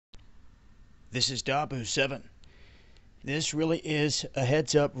This is Dabu7. This really is a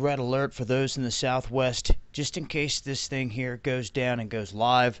heads up red alert for those in the Southwest, just in case this thing here goes down and goes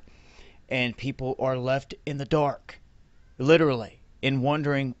live and people are left in the dark, literally, in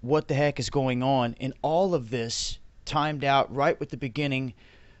wondering what the heck is going on. And all of this timed out right with the beginning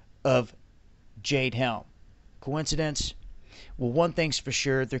of Jade Helm. Coincidence? Well, one thing's for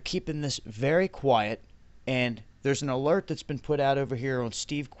sure, they're keeping this very quiet, and there's an alert that's been put out over here on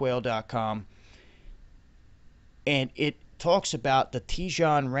stevequail.com, and it talks about the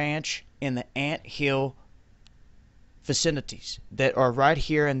Tijan Ranch and the Ant Hill vicinities that are right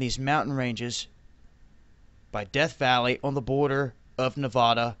here in these mountain ranges by Death Valley on the border of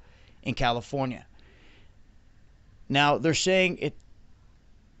Nevada and California. Now, they're saying it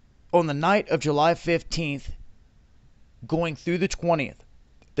on the night of July 15th, going through the 20th,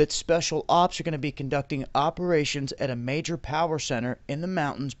 that special ops are going to be conducting operations at a major power center in the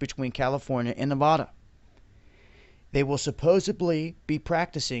mountains between California and Nevada. They will supposedly be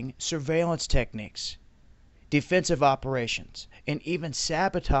practicing surveillance techniques, defensive operations, and even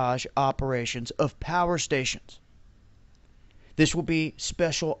sabotage operations of power stations. This will be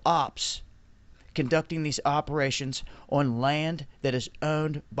special ops conducting these operations on land that is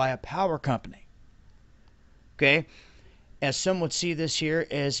owned by a power company. Okay? As some would see this here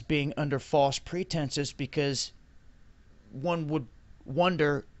as being under false pretenses, because one would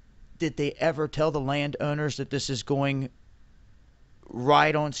wonder, did they ever tell the landowners that this is going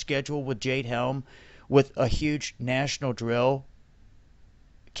right on schedule with Jade Helm, with a huge national drill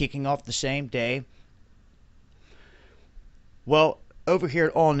kicking off the same day? Well, over here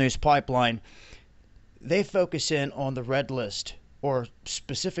at All News Pipeline, they focus in on the red list, or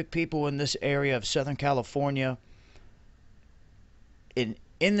specific people in this area of Southern California, in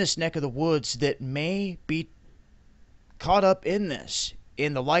this neck of the woods, that may be caught up in this,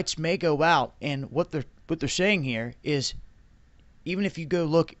 and the lights may go out. And what they're saying here is, even if you go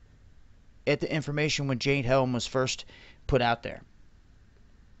look at the information when Jade Helm was first put out there,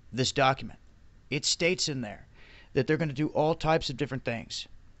 this document, it states in there that they're going to do all types of different things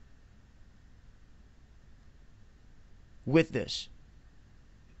with this,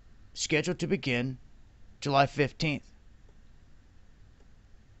 scheduled to begin July 15th.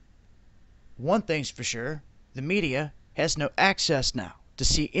 One thing's for sure, the media has no access now to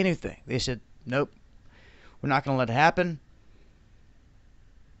see anything. They said, nope, we're not going to let it happen.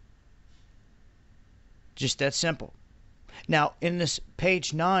 Just that simple. Now, in this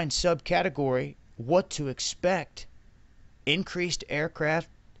page 9 subcategory, what to expect, increased aircraft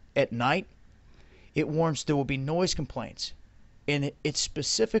at night, it warns there will be noise complaints. And it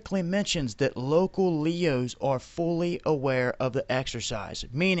specifically mentions that local LEOs are fully aware of the exercise,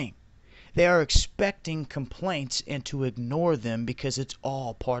 meaning they are expecting complaints and to ignore them because it's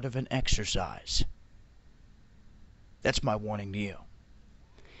all part of an exercise. That's my warning to you.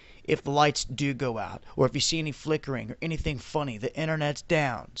 If the lights do go out, or if you see any flickering or anything funny, the internet's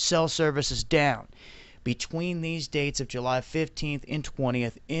down, cell service is down, between these dates of July 15th and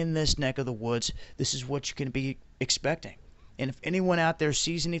 20th in this neck of the woods, this is what you can be expecting. And if anyone out there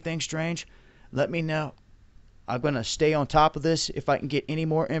sees anything strange, let me know. I'm going to stay on top of this. If I can get any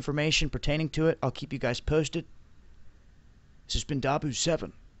more information pertaining to it, I'll keep you guys posted. This has been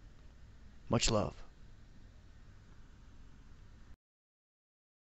Dabu7. Much love.